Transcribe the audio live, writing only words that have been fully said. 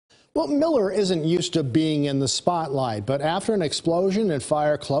Well, Miller isn't used to being in the spotlight, but after an explosion and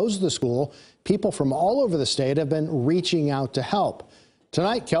fire closed the school, people from all over the state have been reaching out to help.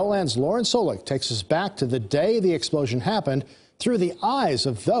 Tonight, KELOLAND's Lauren Solich takes us back to the day the explosion happened through the eyes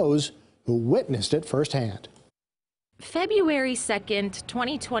of those who witnessed it firsthand. February 2nd,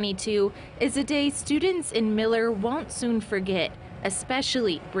 2022 is a day students in Miller won't soon forget,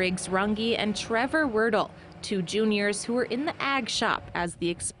 especially Briggs Runge and Trevor Wordle, two juniors who were in the ag shop as the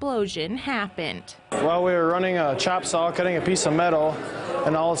explosion happened. Well, we were running a chop saw, cutting a piece of metal,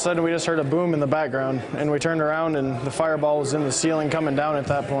 and all of a sudden we just heard a boom in the background, and we turned around and the fireball was in the ceiling coming down at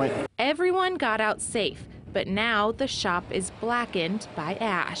that point. Everyone got out safe, but now the shop is blackened by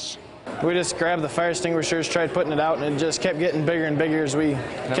ash. We just grabbed the fire extinguishers, tried putting it out, and it just kept getting bigger and bigger as we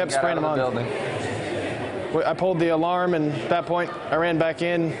kept spraying them on. I pulled the alarm, and at that point I ran back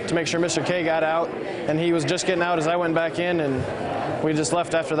in to make sure Mr. K got out, and he was just getting out as I went back in, and we just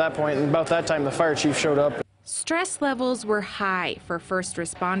left after that point, and about that time the fire chief showed up. Stress levels were high for first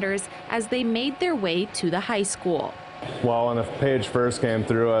responders as they made their way to the high school. Well, when the page first came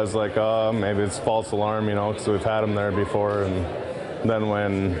through, I was like, oh, maybe it's false alarm, you know, because we've had them there before. And then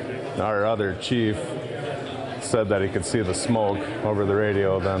when our other chief said that he could see the smoke over the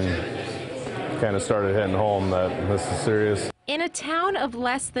radio, then kind of started hitting home that this is serious. In a town of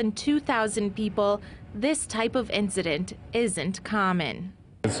less than 2,000 people, this type of incident isn't common.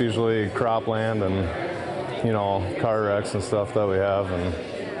 It's usually cropland and, you know, car wrecks and stuff that we have,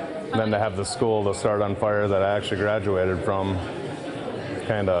 and then to have the school to start on fire that I actually graduated from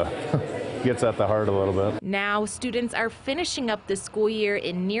kind of gets at the heart a little bit. Now students are finishing up the school year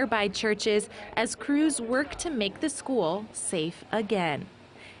in nearby churches as crews work to make the school safe again.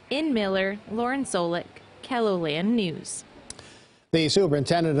 In Miller, Lauren Solich, KELOLAND News. The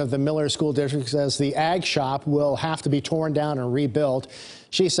superintendent of the Miller School District says the ag shop will have to be torn down and rebuilt.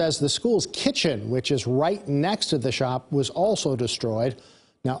 She says the school's kitchen, which is right next to the shop, was also destroyed.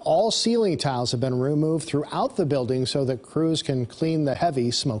 Now, all ceiling tiles have been removed throughout the building so that crews can clean the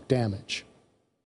heavy smoke damage.